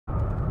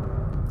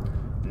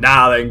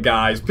Now then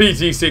guys,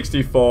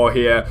 PT64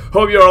 here.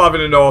 Hope you're all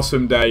having an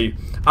awesome day.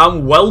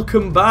 And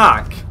welcome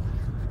back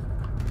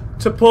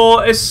to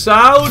Port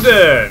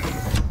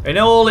Soulsborne in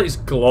all its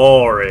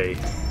glory.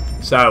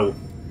 So,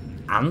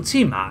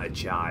 antimatter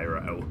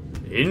gyro.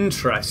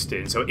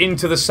 Interesting. So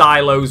into the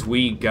silos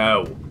we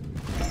go.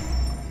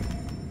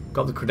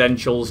 Got the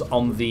credentials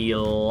on the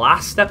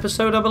last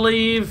episode, I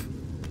believe.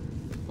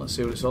 Let's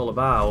see what it's all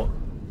about.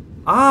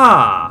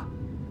 Ah!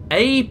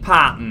 A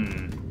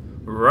pattern.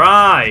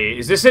 Right.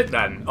 Is this it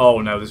then?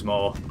 Oh no, there's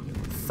more.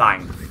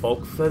 Thank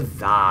fuck for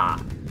that.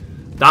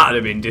 That'd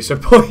have been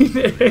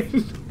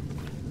disappointing.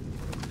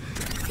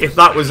 If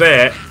that was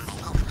it.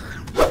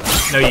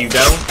 No, you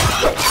don't.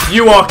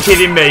 You are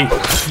kidding me.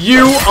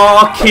 You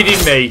are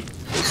kidding me.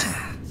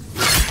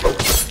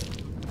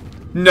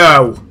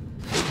 No.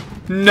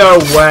 No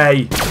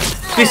way.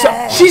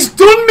 She's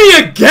done me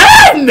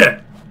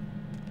again!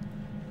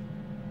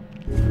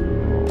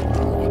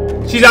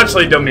 She's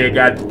actually done me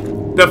again.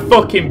 The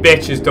fucking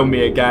bitch has done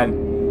me again.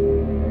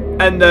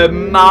 And the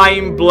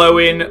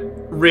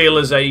mind-blowing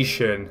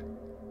realization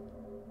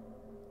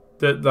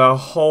that the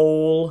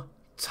whole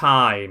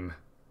time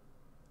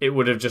it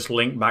would have just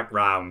linked back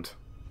round.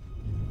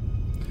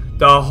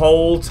 The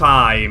whole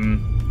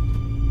time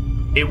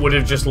it would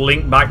have just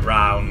linked back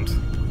round.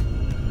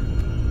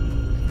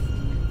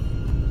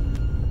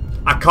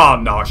 I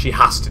can't not. She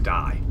has to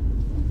die.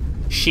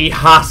 She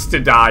has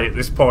to die at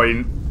this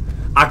point.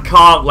 I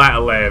can't let her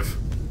live.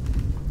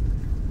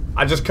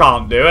 I just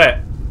can't do it.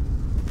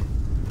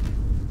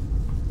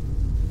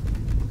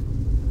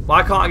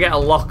 Why can't I get a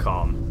lock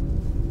on?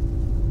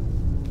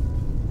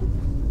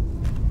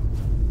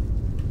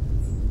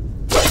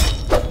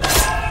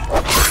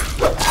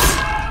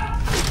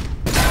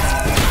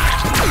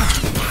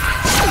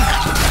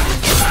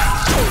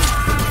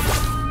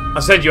 I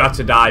said you had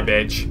to die,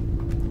 bitch.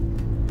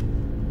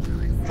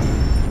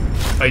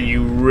 And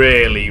you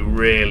really,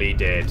 really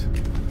did.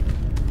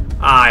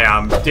 I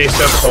am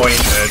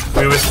disappointed.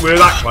 We were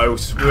that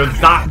close. We were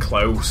that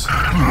close.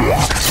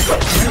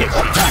 Get you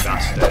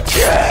bastard.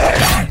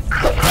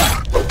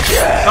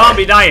 Can't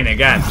be dying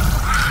again. I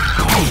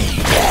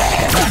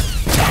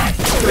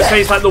would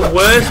say it's like the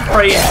worst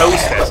praying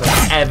hostess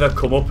I've ever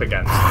come up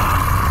against.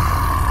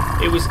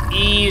 It was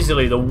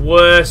easily the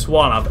worst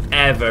one I've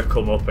ever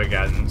come up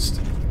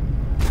against.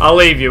 I'll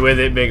leave you with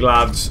it, big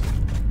lads.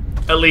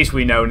 At least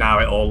we know now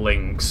it all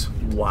links.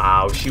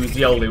 Wow, she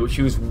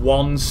was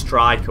one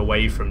strike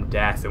away from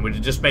death and we'd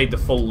have just made the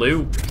full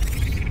loop.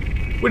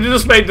 We'd have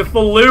just made the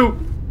full loop.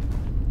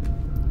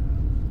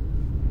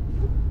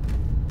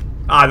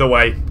 Either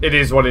way, it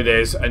is what it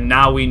is, and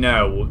now we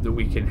know that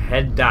we can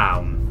head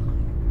down.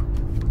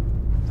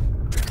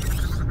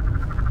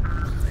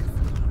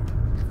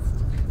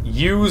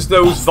 Use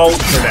those vault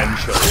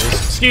credentials.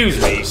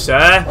 Excuse me,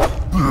 sir.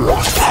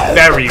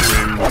 Very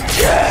rude.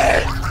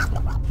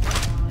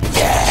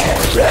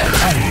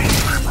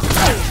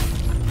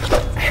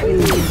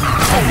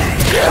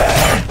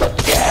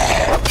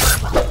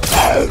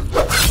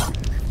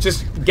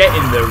 Just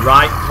getting the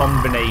right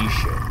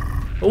combination.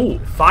 Oh,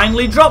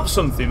 finally dropped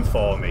something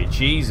for me.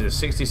 Jesus,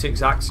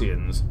 66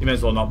 Axions. You may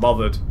as well not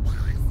bothered.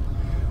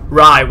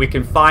 Right, we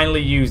can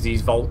finally use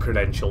these vault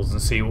credentials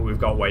and see what we've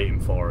got waiting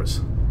for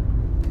us.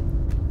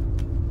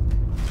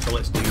 So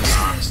let's do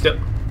that. Still.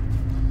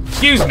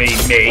 Excuse me,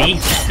 me.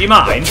 Do you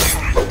mind?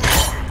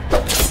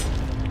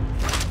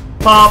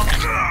 Pop.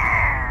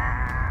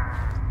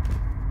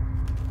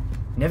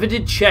 Never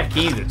did check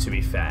either, to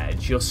be fair,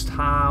 just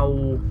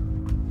how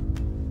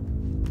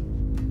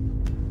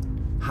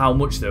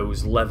much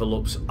those level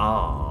ups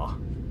are.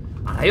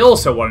 And I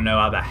also want to know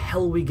how the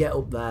hell we get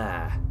up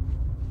there.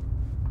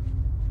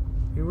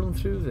 You run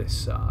through this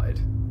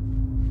side.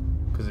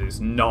 Because it's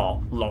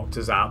not locked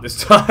us out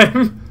this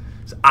time.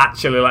 It's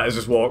actually let us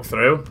just walk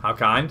through. How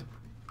kind.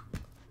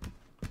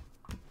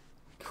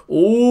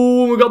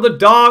 Ooh, we got the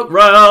Dark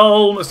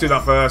Realm. Let's do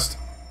that first.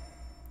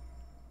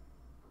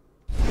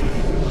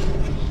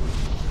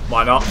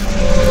 Why not?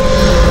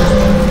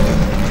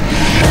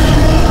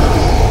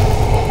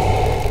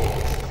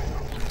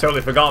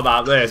 Totally forgot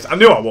about this. I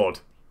knew I would.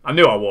 I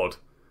knew I would.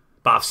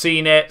 But I've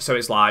seen it, so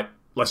it's like,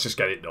 let's just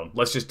get it done.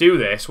 Let's just do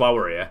this while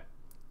we're here.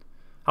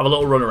 Have a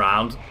little run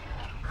around.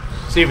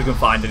 See if we can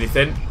find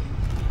anything.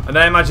 And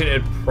I imagine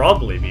it'd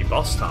probably be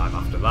boss time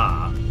after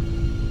that.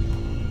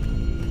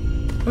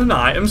 An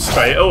item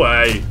straight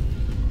away.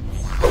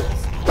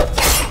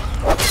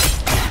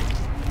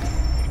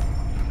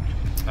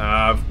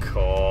 Of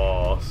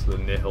course, the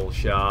nihil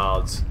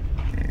shards.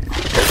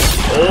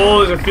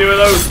 Oh, there's a few of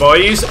those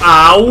boys.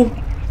 Ow!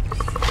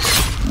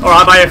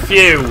 Alright, by a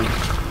few.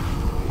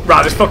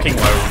 Right, there's fucking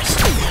loads.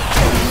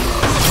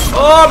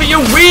 Oh, but you're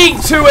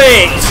weak to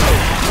it!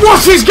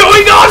 What is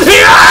going on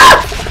here?!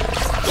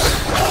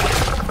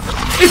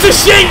 It's a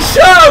shit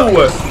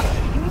show!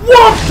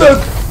 What the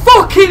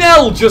fucking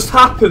hell just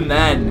happened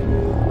then?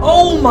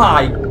 Oh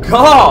my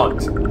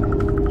god!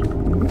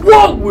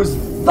 What was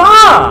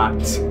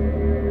that?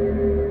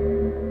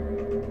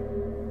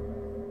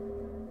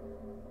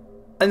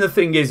 And the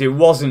thing is, it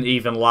wasn't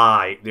even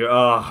like...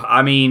 Oh,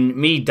 I mean,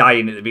 me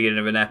dying at the beginning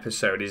of an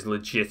episode is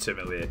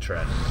legitimately a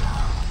trend.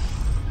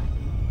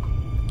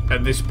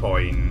 At this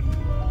point...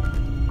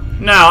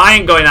 No, I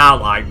ain't going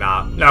out like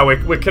that. No,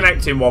 we're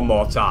connecting one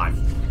more time.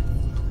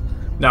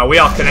 No, we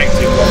are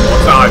connecting one more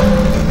time.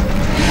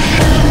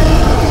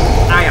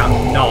 I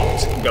am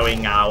not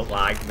going out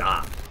like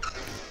that.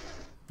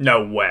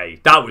 No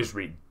way. That was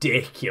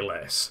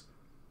ridiculous.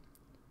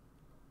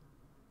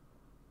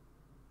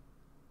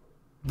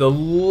 The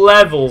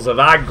levels of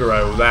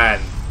aggro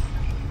then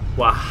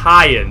were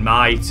high and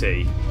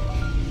mighty.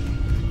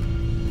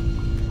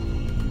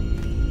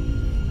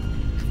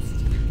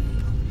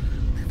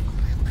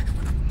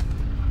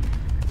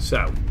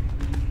 So,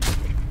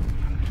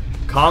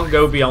 can't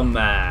go beyond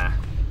there.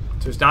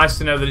 So it's nice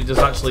to know that it does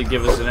actually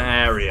give us an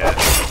area.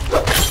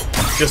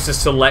 Just a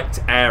select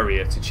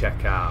area to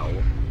check out.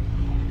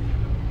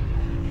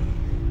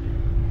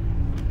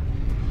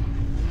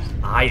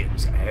 There's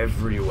items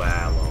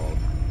everywhere, Lord.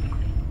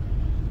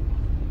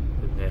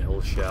 The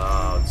nihil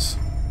shards.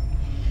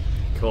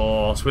 Of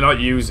course, we're not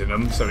using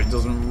them, so it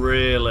doesn't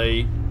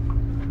really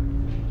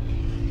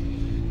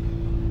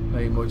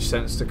make much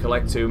sense to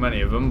collect too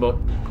many of them, but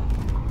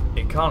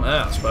it can't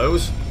hurt, I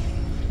suppose.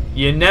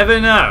 You never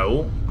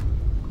know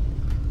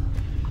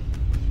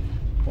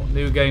what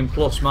New Game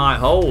Plus might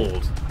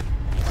hold.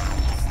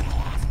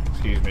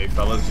 Excuse me,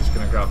 fellas. Just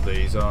gonna grab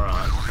these. All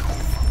right.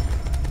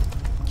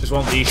 Just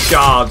want these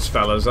shards,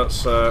 fellas.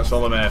 That's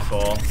all I'm here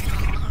for.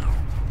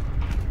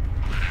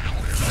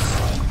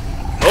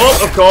 Oh,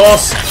 of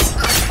course.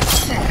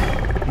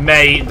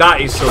 Mate,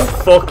 that is some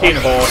fucking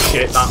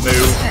horseshit, that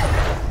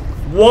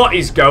move. What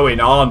is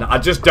going on? I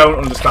just don't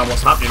understand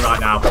what's happening right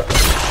now.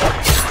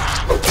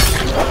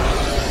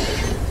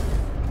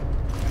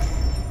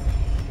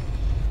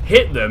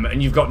 Hit them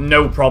and you've got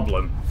no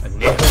problem. A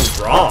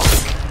nihil rock.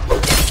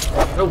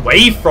 Get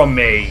away from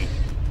me.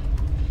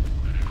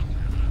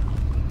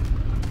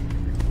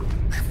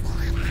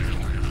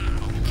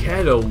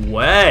 Get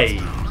away.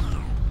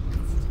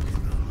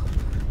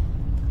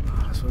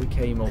 That's where we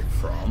came up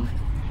from.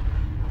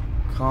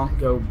 Can't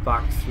go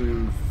back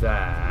through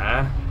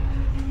there.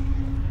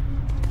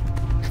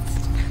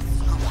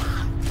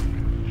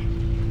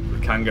 We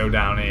can go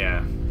down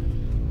here.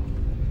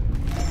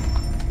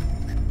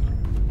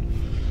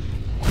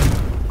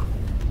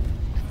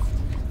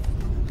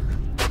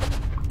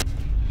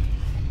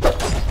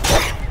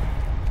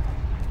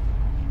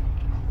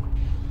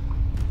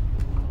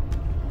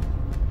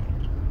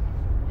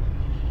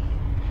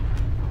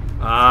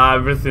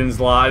 Everything's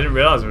like... I didn't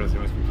realise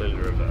everything was completely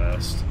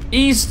reversed.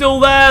 He's still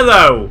there,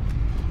 though!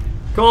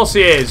 Of course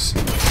he is.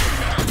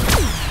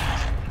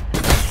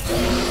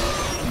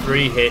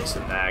 3 hits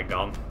and they're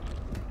gone.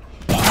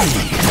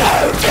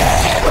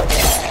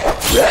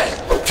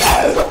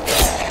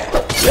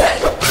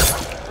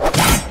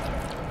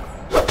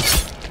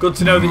 Good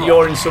to know that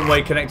you're in some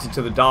way connected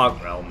to the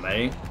Dark Realm,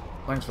 mate.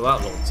 Thanks for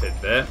that little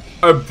tidbit.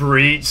 A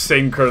breach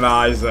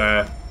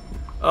synchronizer.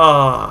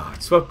 Ah,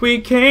 it's what we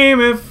came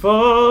here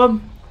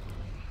for.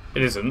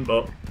 It isn't,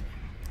 but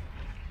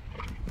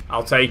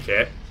I'll take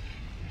it.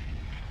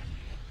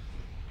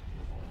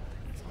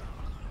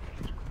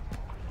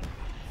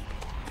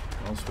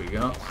 What else we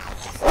got?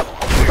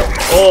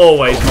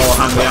 Always more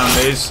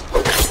handy-handies.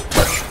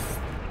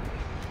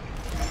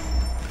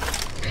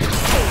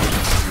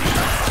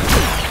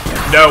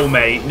 No,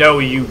 mate. No,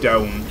 you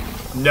don't.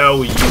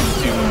 No, you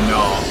do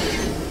not.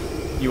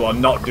 You are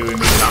not doing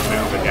me that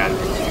move again.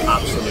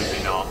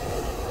 Absolutely not.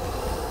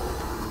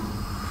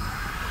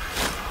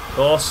 Of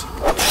course.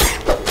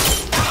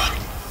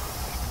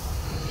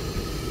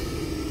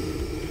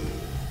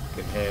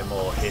 You can hear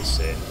more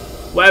hissing.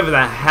 Whatever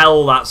the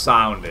hell that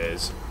sound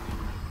is.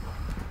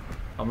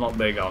 I'm not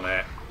big on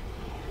it.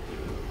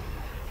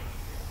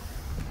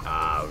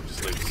 Ah, we'll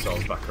just leave the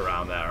souls back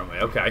around there, aren't we?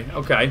 Okay,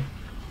 okay.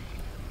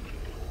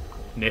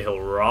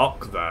 Nihil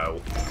rock,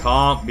 though.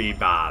 Can't be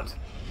bad.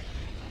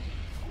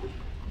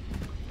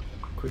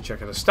 Quick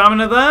check of the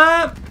stamina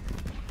there.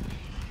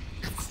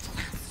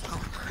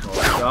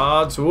 More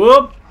cards.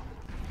 Whoop.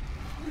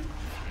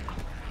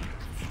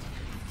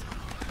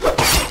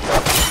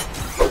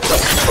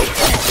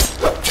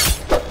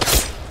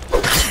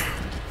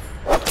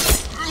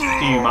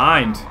 Do you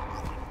mind?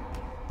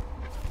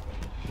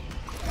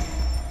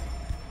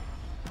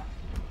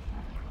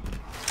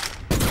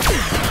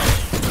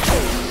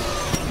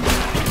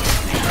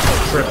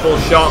 Triple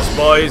shots,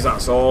 boys.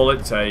 That's all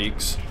it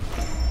takes.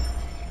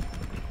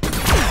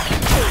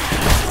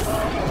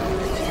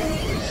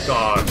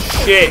 God,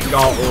 shit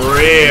got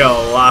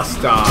real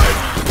last time.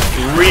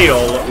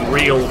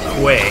 Real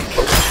quick.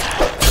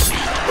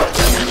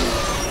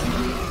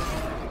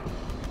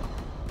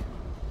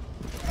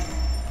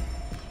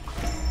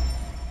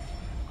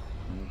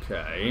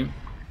 Okay.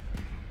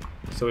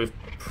 So we've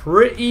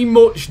pretty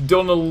much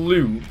done a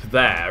loop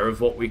there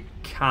of what we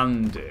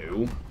can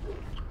do.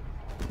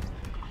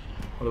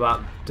 What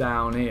about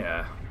down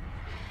here?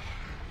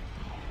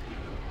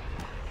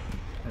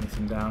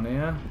 Anything down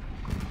here?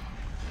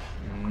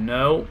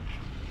 No.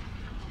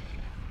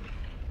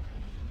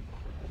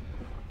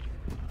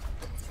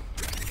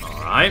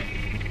 Right.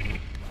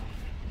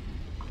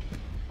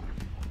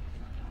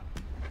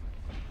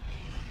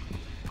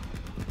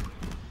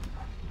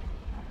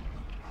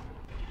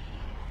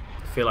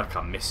 I feel like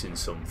I'm missing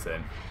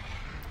something.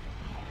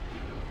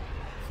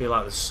 I feel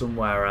like there's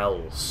somewhere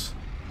else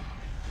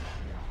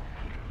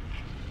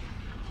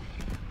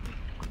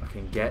I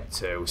can get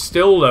to.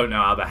 Still don't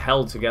know how the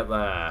hell to get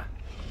there.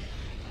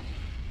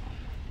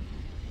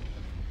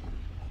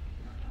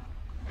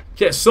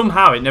 Yeah,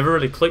 somehow it never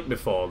really clicked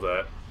before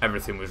that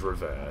everything was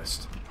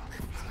reversed.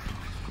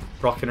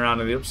 Rocking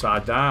around in the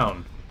upside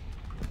down.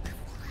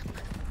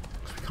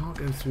 We can't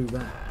go through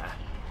there.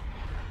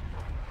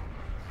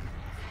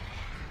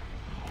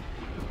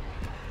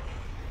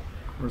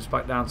 Runs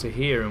back down to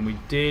here, and we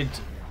did.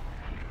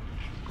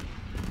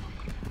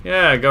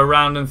 Yeah, go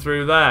round and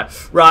through there.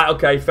 Right,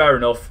 okay, fair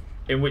enough.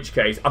 In which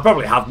case, I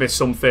probably have missed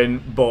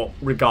something, but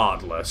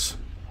regardless.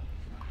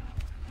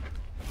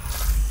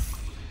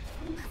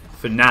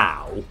 For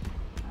now,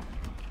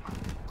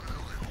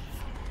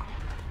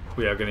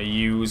 we are going to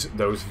use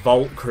those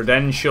vault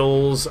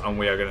credentials, and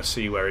we are going to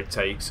see where it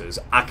takes us.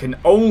 I can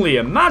only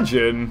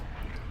imagine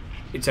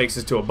it takes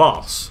us to a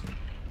boss.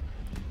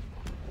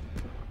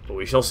 But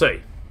we shall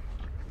see.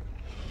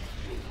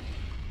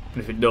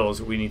 And if it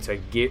does, we need to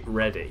get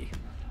ready.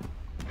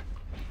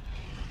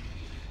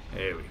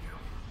 Here we go.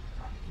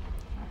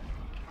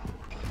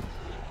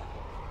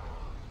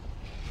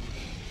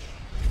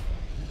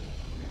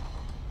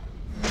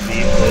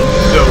 The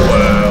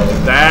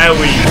Underworld. There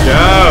we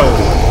go.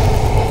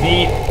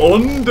 The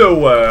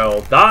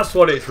Underworld. That's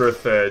what it's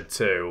referred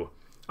to.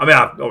 I mean,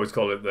 I always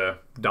call it the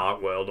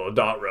Dark World or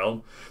Dark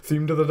Realm.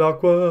 Theme to the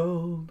Dark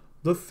World.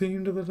 The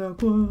theme to the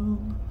Dark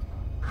World.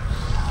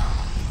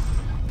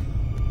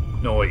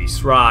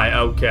 Noise. Right,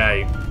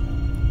 okay.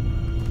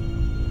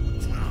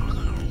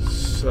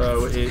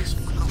 So it's...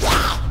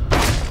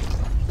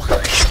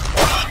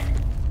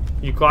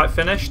 You quite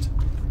finished?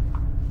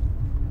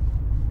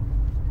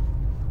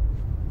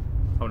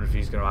 I wonder if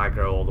he's going to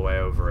aggro all the way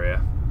over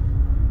here.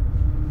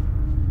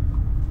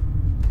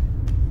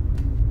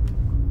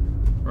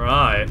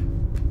 Right.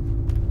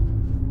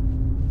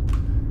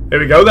 Here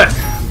we go then.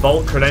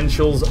 Vault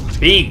Credentials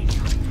B.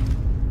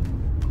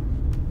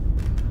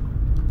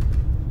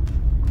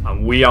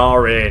 And we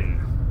are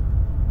in.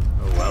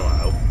 Oh,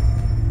 hello.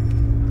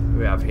 What do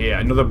we have here?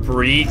 Another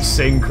breach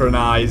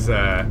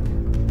synchronizer.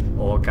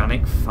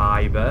 Organic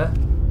fiber.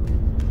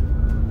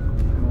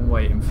 Anyone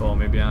waiting for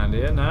me behind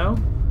here? No?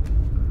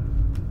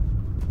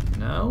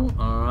 No?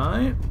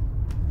 Alright.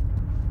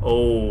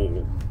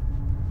 Oh.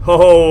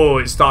 Oh,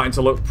 it's starting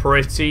to look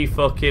pretty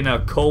fucking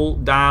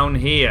occult down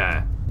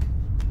here.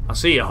 I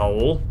see a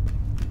hole.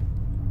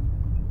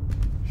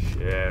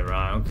 Shit,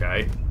 right,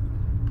 okay.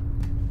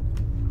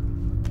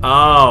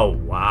 Oh,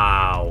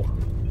 wow.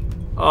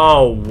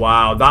 Oh,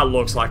 wow. That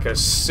looks like a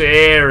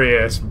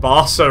serious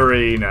boss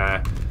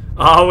arena.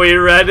 Are we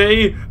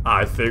ready?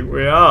 I think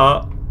we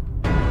are.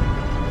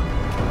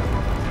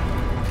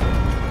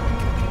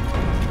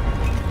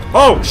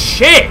 Oh,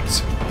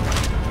 shit!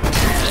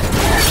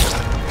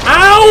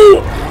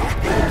 Ow!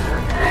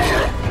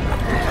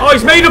 Oh,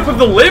 he's made up of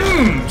the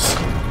limbs!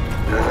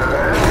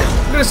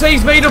 I'm gonna say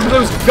he's made up of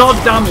those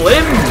goddamn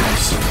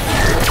limbs!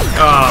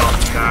 Oh,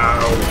 no.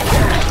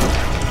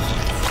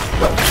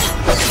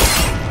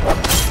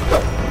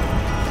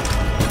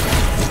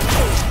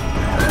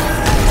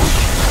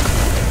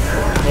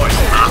 What is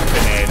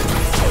happening?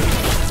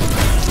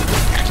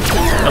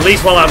 At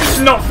least while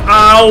I'm not...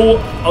 Ow!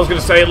 I was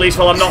gonna say, at least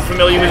while I'm not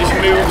familiar with his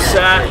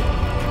moveset.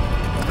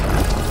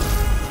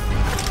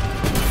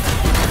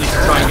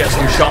 Try and get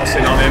some shots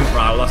in on him.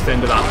 Right, well, that's the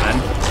end of that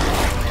then.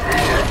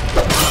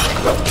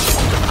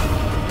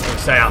 I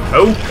say I'm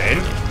hoping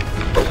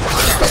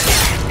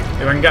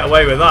if I can get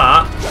away with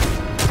that.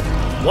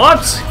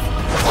 What?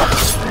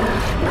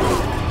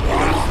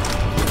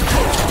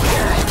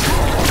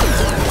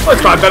 Well,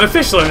 it's quite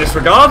beneficial in this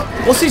regard.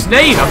 What's his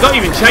name? I've not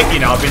even checked, you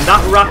know. I've been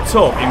that wrapped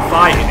up in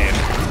fighting him.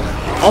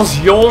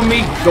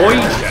 Ozyormy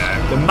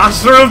Goija, the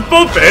master of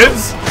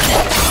puppets.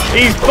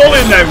 He's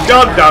pulling them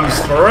goddamn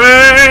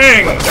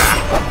strings!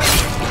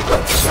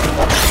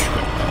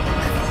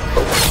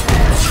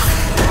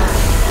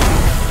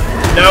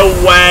 No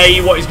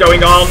way! What is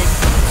going on?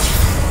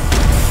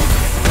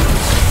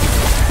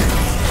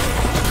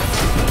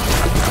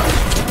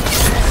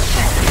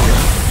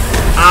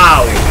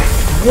 Ow!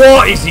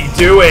 What is he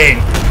doing?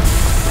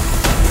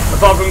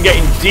 Apart from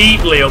getting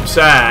deeply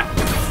upset.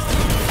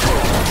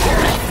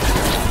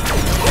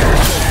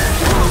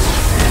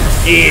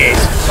 He is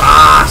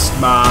fast,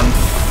 man.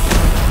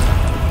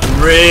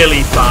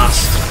 Really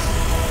fast.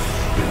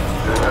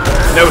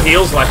 No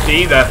heals left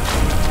either.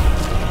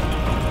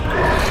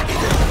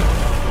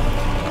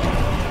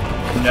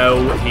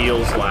 No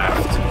heals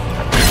left.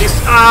 This,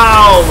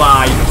 oh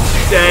my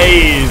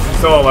days.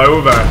 It's all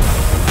over.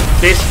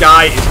 This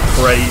guy is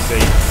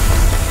crazy.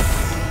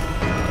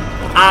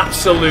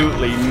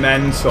 Absolutely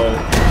mental.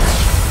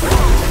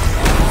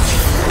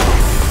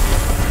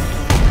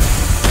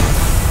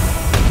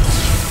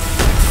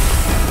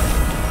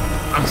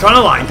 I'm trying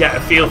to like get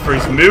a feel for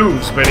his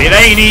moves, but it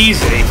ain't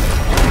easy.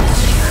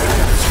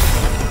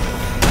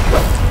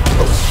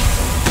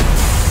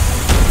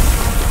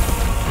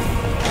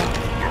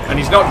 And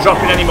he's not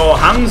dropping any more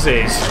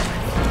handses.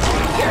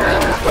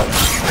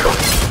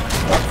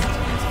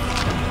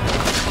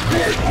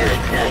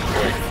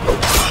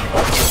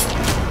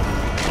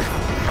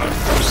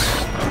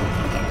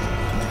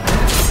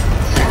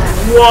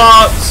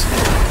 What?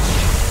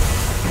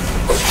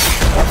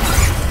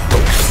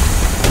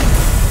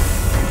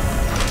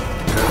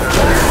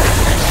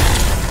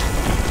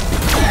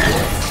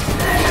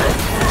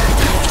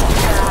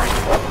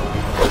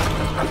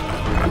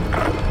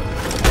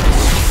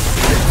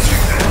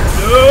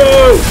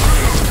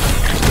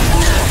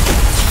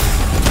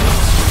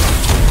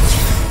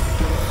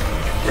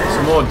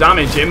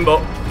 Damage him,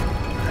 but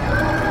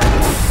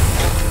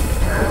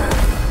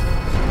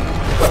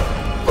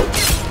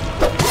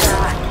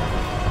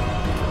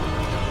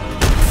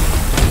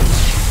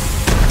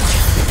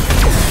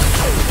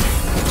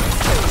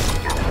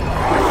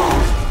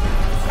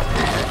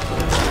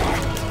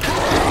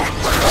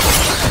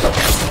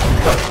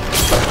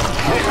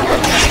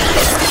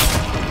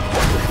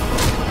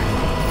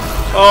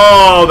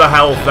oh, the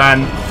health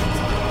then.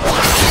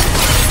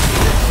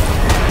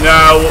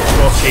 No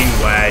fucking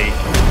way.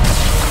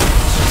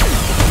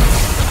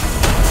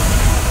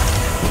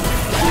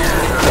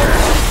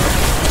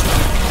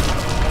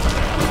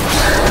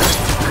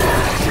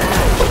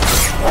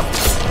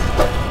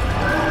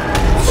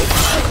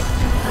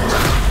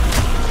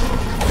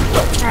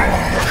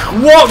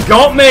 What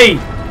got me?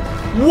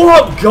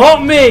 What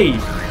got me?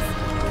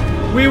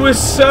 We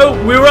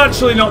were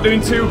actually not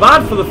doing too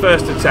bad for the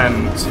first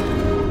attempt.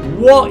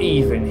 What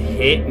even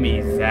hit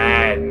me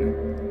then?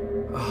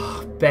 Oh,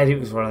 I bet it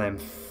was one of them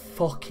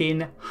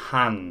fucking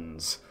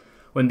hands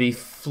when they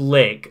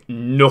flick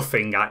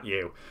nothing at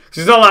you.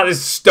 Because it's not like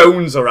there's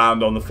stones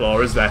around on the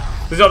floor, is there?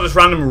 There's not just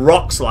random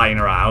rocks lying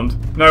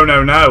around. No,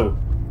 no, no.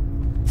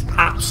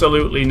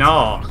 Absolutely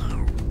not.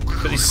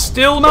 But they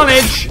still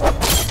manage.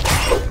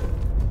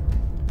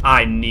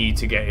 I need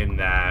to get in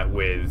there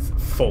with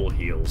full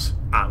heals,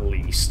 at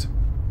least.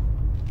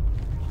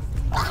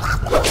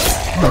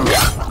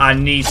 I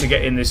need to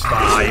get in this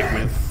fight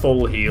with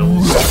full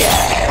heals,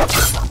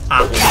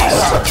 at least.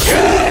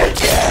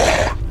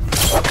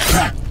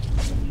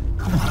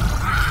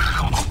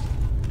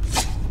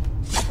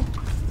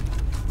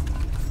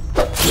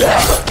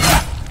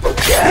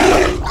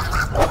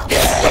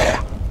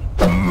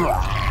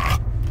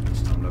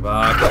 Stand the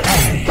back.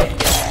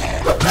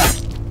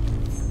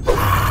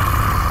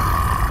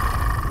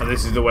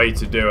 This is the way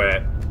to do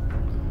it.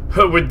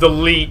 With the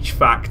leech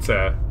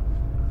factor,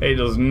 it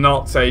does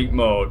not take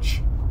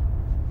much.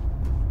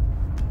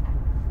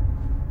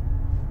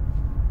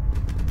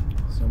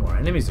 There's no more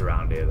enemies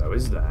around here though,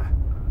 is there?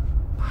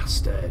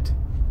 Bastard.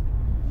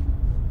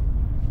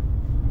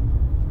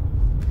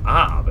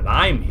 Ah, but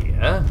I'm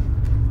here.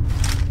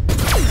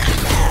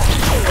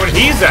 Oh, and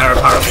he's there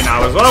apparently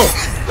now as well.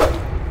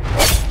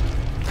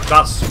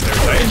 That's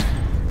irritating.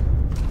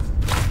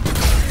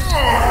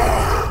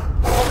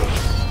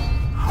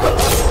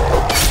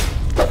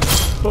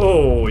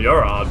 Oh, you're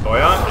a hard boy,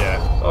 aren't you?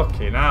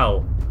 Fucking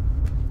hell.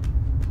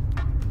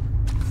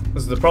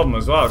 This is the problem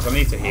as well, because I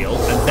need to heal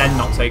and then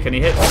not take any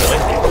hits, really.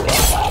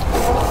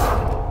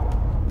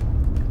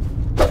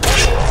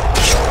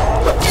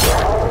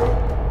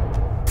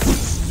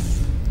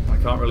 I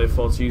can't really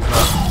afford to use that.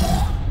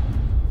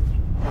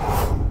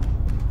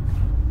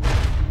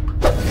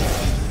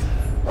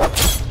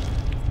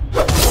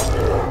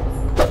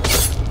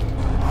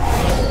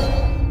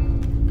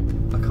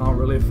 I can't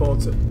really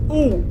afford to...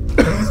 Ooh!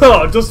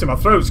 Oh, dust in my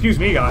throat. Excuse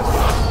me, guys.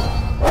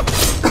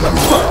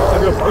 I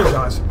do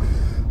apologise.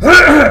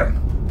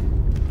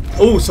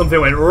 Oh,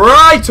 something went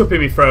right up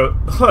in my throat.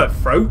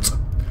 Throat?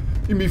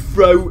 In my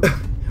throat.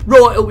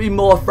 Right up in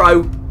my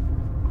throat.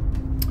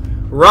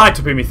 Right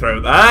up in my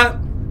throat there.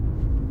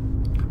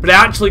 But I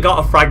actually got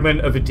a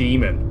fragment of a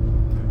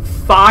demon.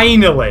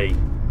 Finally.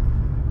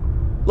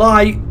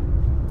 Like,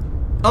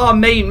 our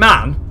main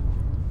man,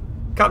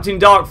 Captain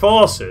Dark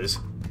Forces,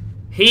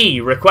 he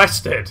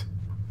requested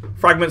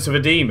fragments of a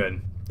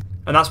demon,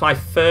 and that's my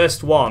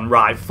first one.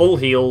 Right, full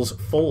heals,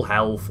 full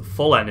health,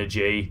 full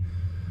energy.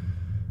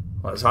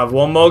 Let's have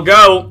one more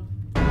go.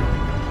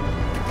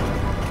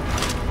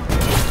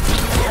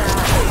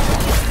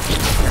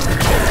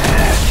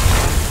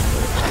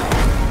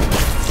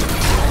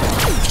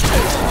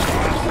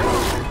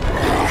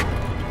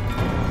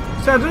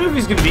 So I don't know if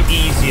he's going to be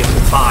easier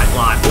to fight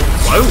like up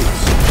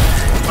close.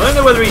 I don't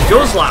know whether he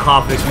does like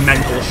half this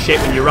mental shit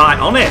when you're right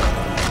on it.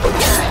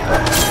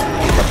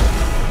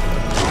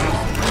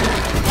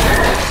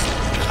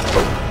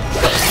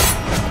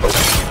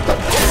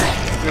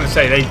 I'm going to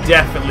say they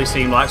definitely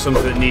seem like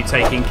something that need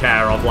taking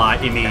care of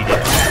like immediately.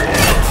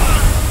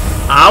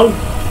 Ow!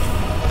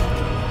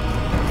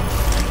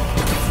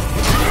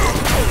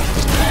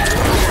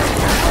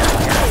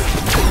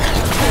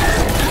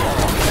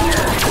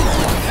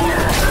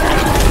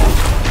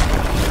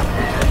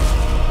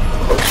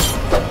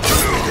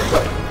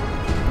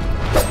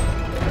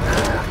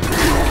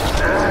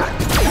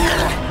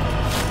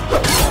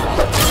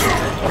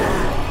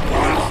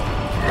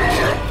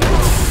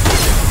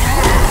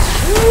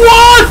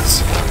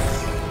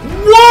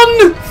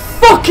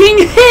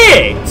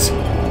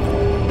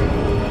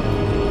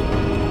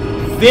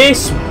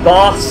 This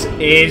boss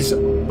is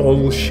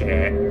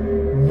bullshit.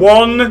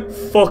 One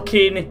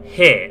fucking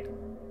hit.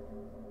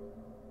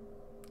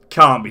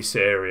 Can't be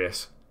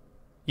serious.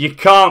 You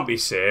can't be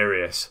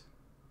serious.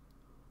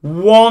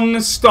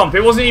 One stomp.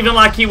 It wasn't even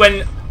like he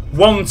went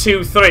 1,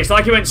 2, 3. It's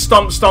like he went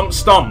stomp, stomp,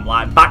 stomp,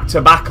 like back to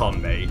back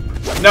on me.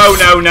 No,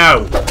 no,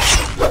 no.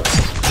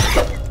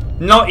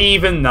 Not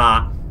even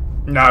that.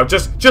 No,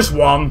 just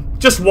one.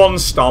 Just one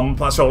stomp.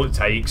 That's all it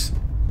takes.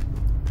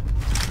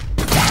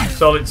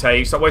 That's all it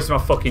takes. Stop wasting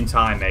my fucking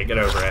time, mate. Get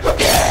over it.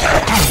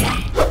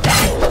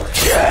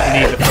 I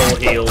need the full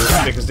heals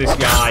because this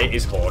guy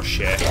is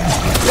horseshit.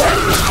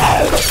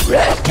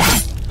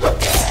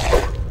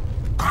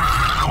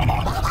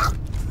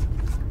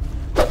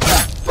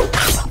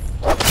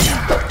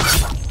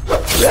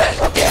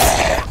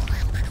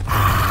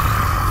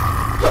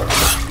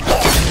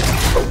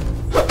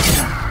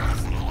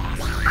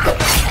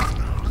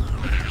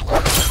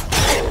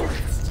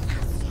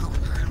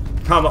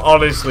 I'm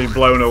honestly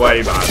blown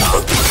away by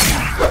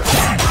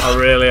that. I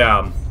really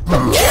am.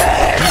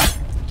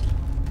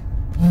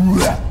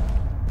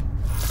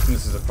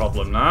 This is a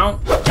problem now.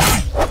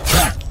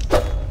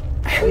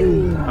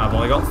 I've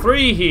only got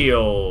 3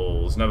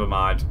 heals. Never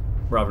mind.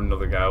 We're having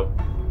another go.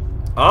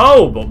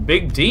 Oh, but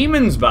Big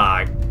Demon's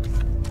back.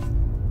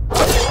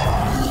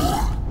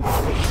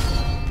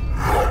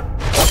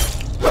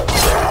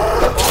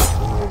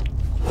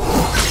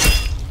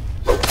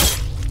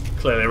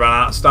 Clearly ran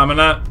out of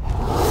stamina.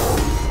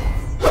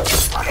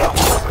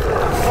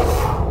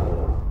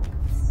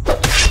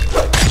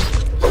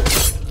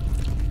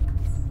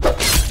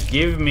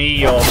 Give me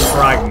your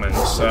fragment,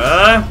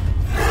 sir.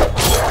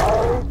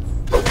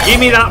 Give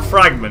me that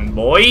fragment,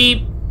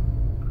 boy.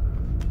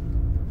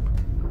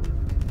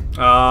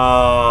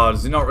 Oh,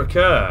 does it not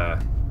recur?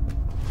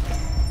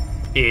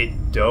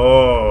 It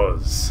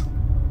does.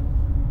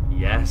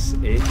 Yes,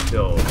 it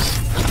does.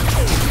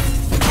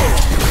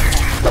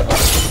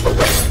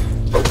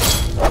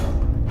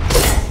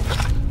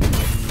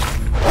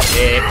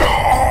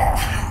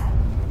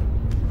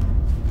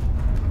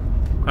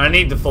 I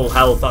need the full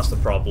health, that's the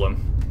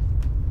problem.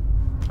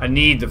 I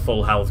need the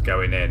full health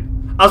going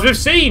in. As we've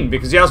seen,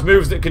 because he has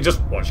moves that can just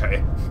one-shot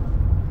you.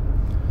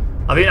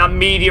 I think that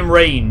medium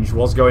range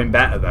was going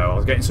better, though. I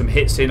was getting some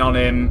hits in on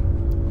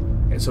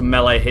him. Getting some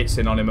melee hits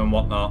in on him and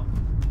whatnot.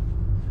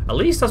 At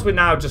least as we're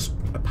now just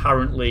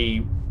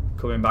apparently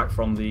coming back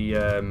from the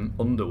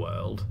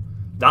underworld.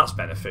 That's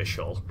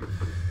beneficial.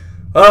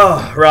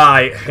 Oh,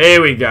 right.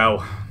 Here we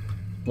go.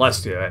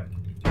 Let's do it.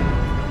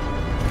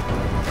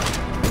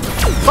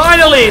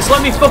 Finally! It's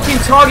let me fucking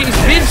target his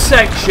mid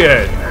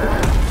section!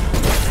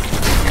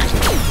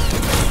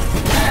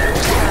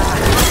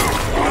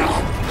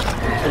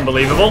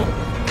 Unbelievable.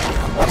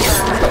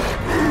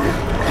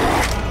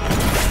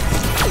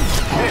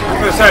 I'm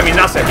gonna say, I mean,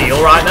 that's a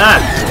heal right there.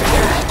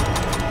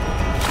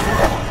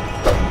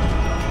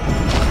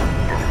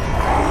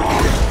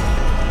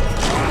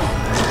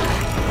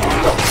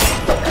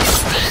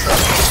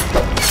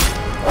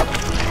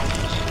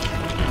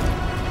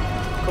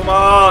 Come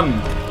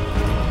on.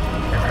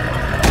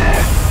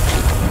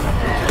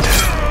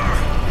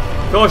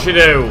 Of course you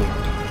do.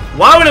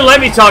 Why would it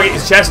let me target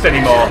his chest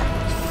anymore?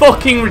 It's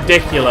fucking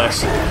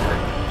ridiculous.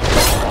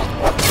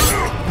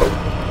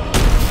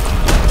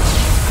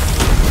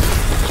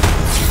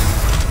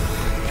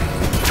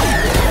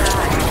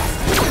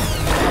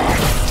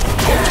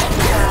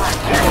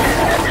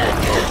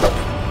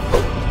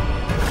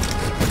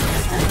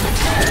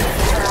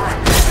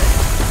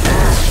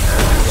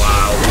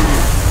 Wow.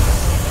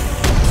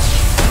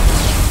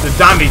 The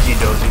damage he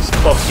does is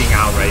fucking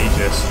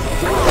outrageous.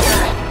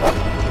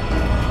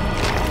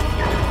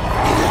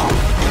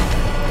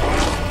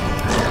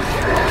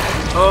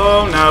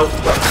 Oh no.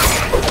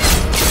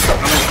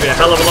 I'm going to be a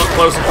hell of a lot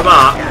closer to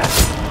that.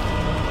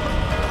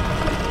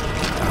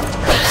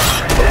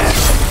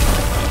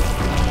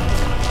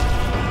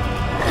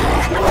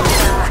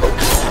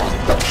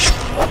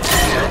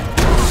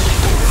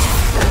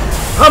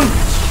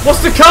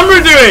 What's the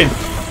camera doing?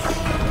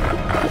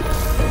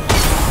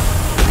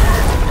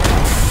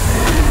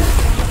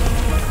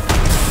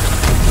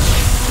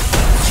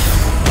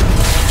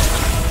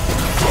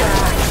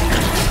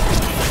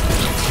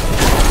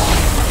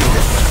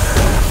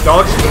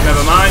 Dodge, but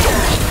never mind.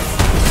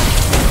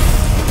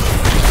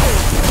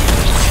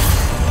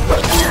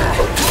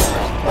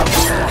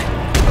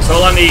 That's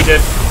all I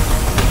needed.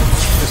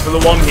 Just for the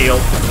one heal.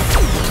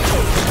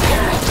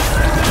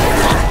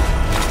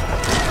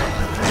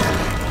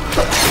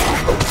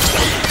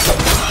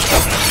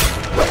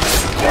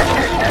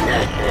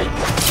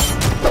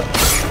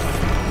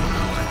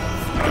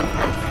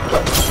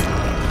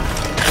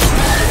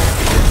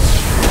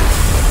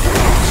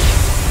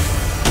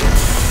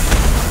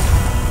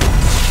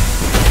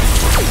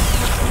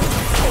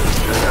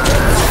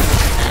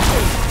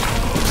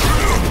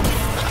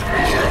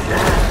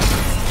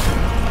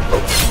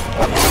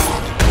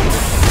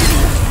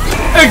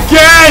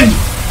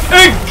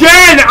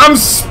 Again! I'm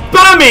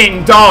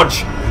spamming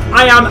dodge.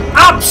 I am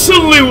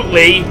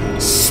absolutely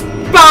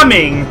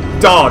spamming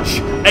dodge,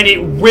 and it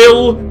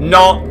will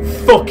not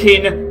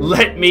fucking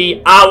let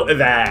me out of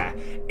there.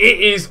 It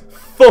is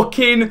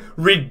fucking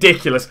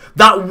ridiculous.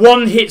 That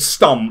one-hit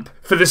stomp,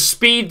 for the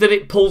speed that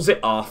it pulls it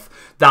off,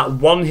 that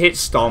one-hit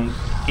stomp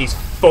is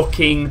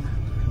fucking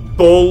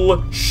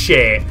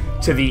bullshit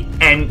to the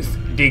nth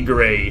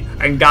degree.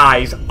 And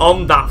guys,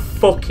 on that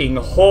fucking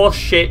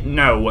horseshit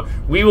note,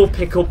 we will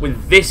pick up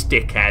with this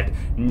dickhead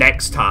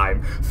next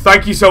time.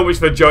 Thank you so much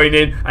for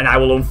joining, and I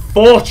will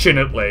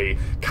unfortunately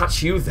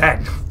catch you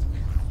then.